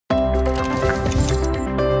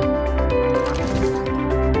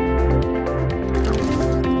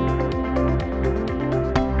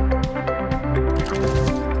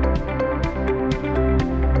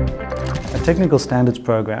technical standards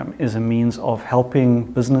program is a means of helping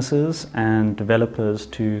businesses and developers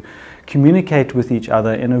to communicate with each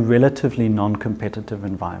other in a relatively non-competitive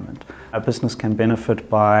environment. A business can benefit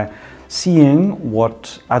by seeing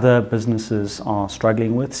what other businesses are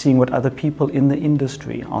struggling with, seeing what other people in the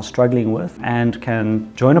industry are struggling with, and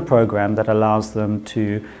can join a program that allows them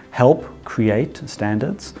to help create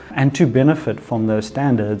standards and to benefit from those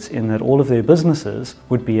standards in that all of their businesses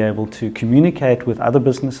would be able to communicate with other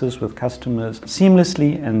businesses, with customers,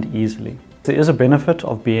 seamlessly and easily. There is a benefit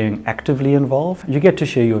of being actively involved. You get to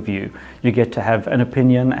share your view, you get to have an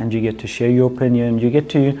opinion and you get to share your opinion, you get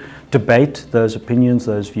to debate those opinions,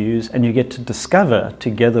 those views, and you get to discover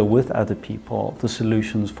together with other people the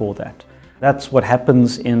solutions for that. That's what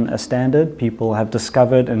happens in a standard. People have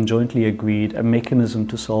discovered and jointly agreed a mechanism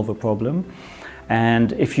to solve a problem.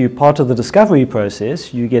 And if you're part of the discovery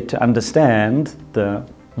process, you get to understand the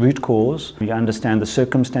root cause, you understand the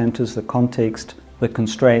circumstances, the context, the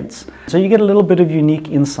constraints. So you get a little bit of unique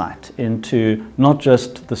insight into not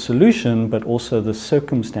just the solution, but also the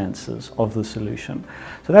circumstances of the solution.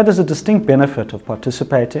 So that is a distinct benefit of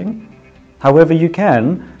participating. However, you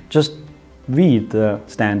can just read the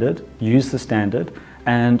standard, use the standard,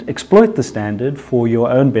 and exploit the standard for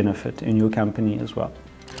your own benefit in your company as well.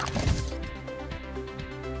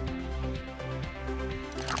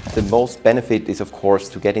 The most benefit is, of course,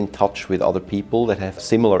 to get in touch with other people that have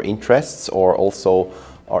similar interests or also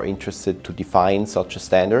are interested to define such a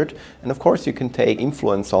standard. And of course, you can take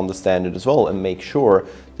influence on the standard as well and make sure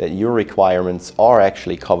that your requirements are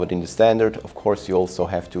actually covered in the standard. Of course, you also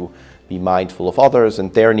have to be mindful of others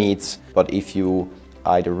and their needs. But if you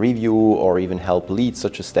either review or even help lead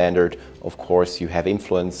such a standard, of course, you have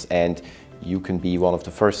influence and you can be one of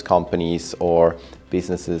the first companies or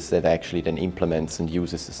businesses that actually then implements and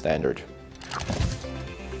uses the standard.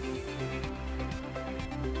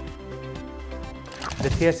 The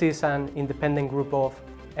TSC is an independent group of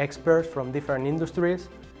experts from different industries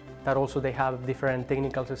that also they have different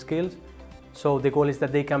technical skills. So the goal is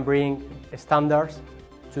that they can bring standards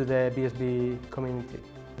to the BSV community.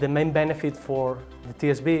 The main benefit for the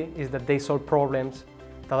TSB is that they solve problems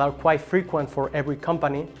that are quite frequent for every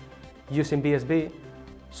company using BSV.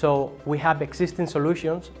 So we have existing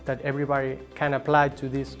solutions that everybody can apply to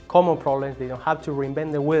these common problems. They don't have to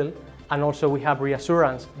reinvent the wheel. And also we have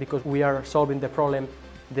reassurance because we are solving the problem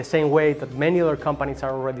the same way that many other companies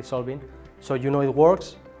are already solving. So you know it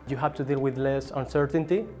works. You have to deal with less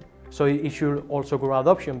uncertainty. So it should also grow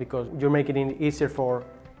adoption because you're making it easier for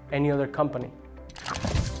any other company.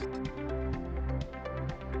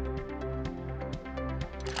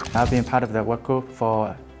 I've been part of the work group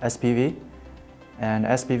for SPV, and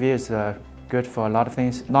SPV is good for a lot of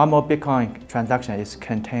things. Normal Bitcoin transaction is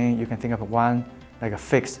contained, you can think of one like a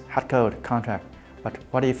fixed hard code contract. But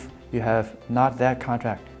what if you have not that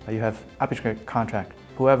contract, but you have arbitrary contract?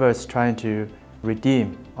 Whoever is trying to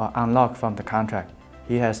redeem or unlock from the contract,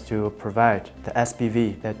 he has to provide the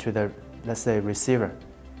SPV to the, let's say, receiver.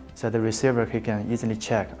 So the receiver, he can easily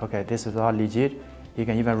check, okay, this is all legit. He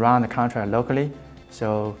can even run the contract locally.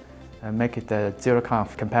 So make it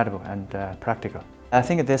zero-conf compatible and practical. I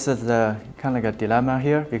think this is kind of like a dilemma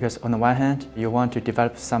here because on the one hand, you want to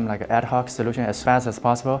develop some like ad hoc solution as fast as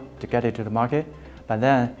possible to get it to the market. But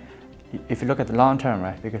then if you look at the long term,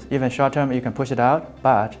 right, because even short term, you can push it out,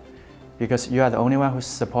 but because you are the only one who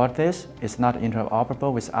supports this, it's not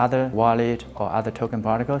interoperable with other wallet or other token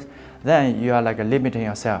protocols, then you are like limiting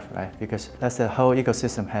yourself, right? Because let's say the whole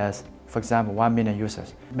ecosystem has, for example, 1 million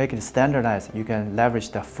users. Make it standardized, you can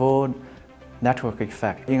leverage the full network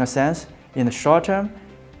effect. In a sense, in the short term,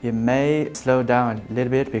 it may slow down a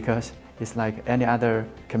little bit because it's like any other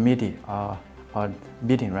committee or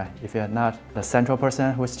meeting, right? If you're not the central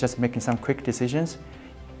person who's just making some quick decisions,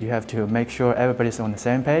 you have to make sure everybody's on the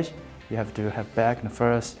same page. You have to have back and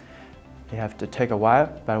first, you have to take a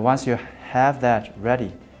while. But once you have that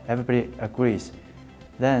ready, everybody agrees,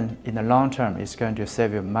 then in the long term, it's going to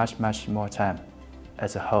save you much, much more time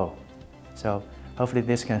as a whole. So hopefully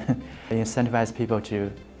this can incentivize people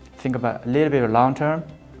to think about a little bit of long term,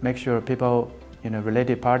 make sure people,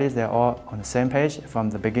 related parties, they're all on the same page from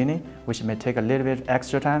the beginning, which may take a little bit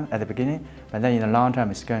extra time at the beginning, but then in the long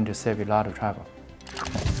term, it's going to save you a lot of trouble.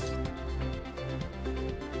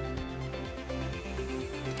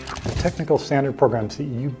 The technical standard programs,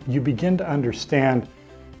 you begin to understand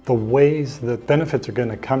the ways that benefits are going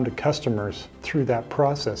to come to customers through that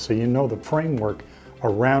process. So you know the framework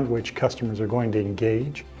around which customers are going to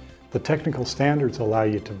engage. The technical standards allow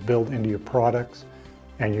you to build into your products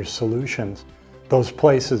and your solutions those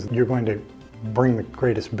places you're going to bring the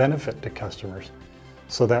greatest benefit to customers.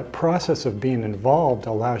 So that process of being involved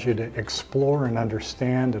allows you to explore and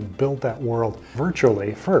understand and build that world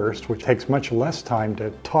virtually first, which takes much less time to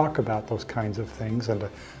talk about those kinds of things and to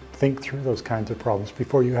think through those kinds of problems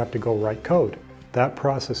before you have to go write code. That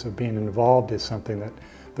process of being involved is something that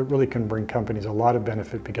really can bring companies a lot of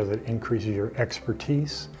benefit because it increases your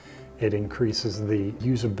expertise, it increases the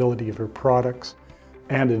usability of your products,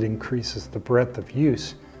 and it increases the breadth of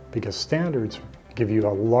use because standards give you a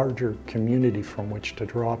larger community from which to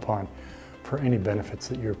draw upon for any benefits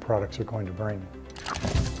that your products are going to bring.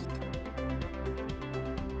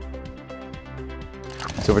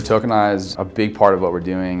 So for Tokenize, a big part of what we're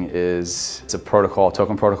doing is it's a protocol,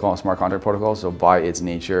 token protocol, a smart contract protocol. So by its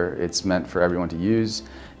nature, it's meant for everyone to use.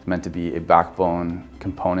 It's meant to be a backbone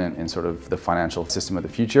component in sort of the financial system of the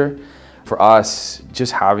future. For us,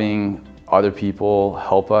 just having other people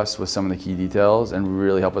help us with some of the key details and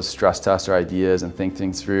really help us stress test our ideas and think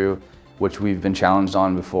things through, which we've been challenged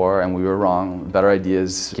on before and we were wrong. Better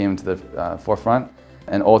ideas came to the forefront,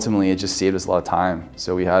 and ultimately it just saved us a lot of time.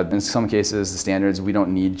 So we had, in some cases, the standards we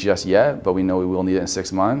don't need just yet, but we know we will need it in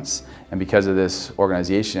 6 months. And because of this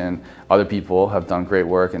organization, other people have done great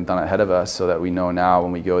work and done it ahead of us so that we know now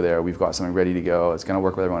when we go there, we've got something ready to go. It's going to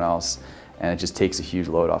work with everyone else. And it just takes a huge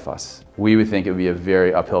load off us. We would think it would be a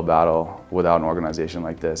very uphill battle without an organization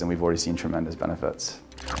like this, and we've already seen tremendous benefits.